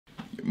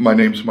My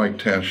name's Mike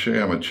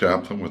Tachet. I'm a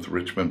chaplain with the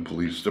Richmond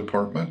Police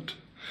Department.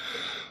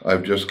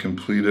 I've just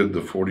completed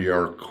the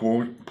 40-hour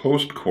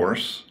post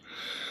course,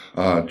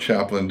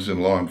 Chaplains in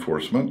Law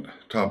Enforcement,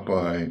 taught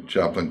by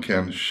Chaplain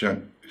Ken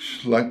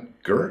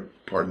Schlecker,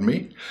 pardon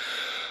me.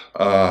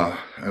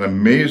 An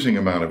amazing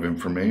amount of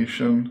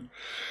information,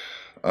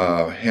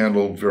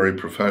 handled very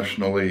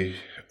professionally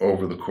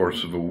over the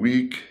course of a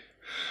week.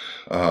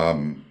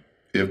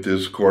 If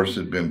this course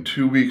had been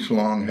 2 weeks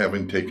long,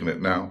 having taken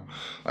it now,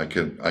 I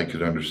could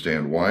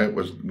understand why it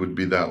would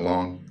be that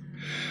long.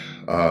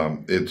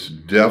 It's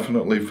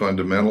definitely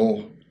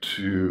fundamental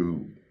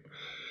to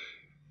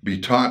be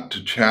taught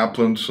to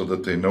chaplains so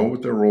that they know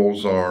what their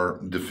roles are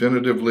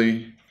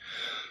definitively.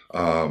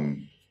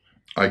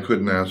 I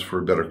couldn't ask for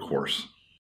a better course.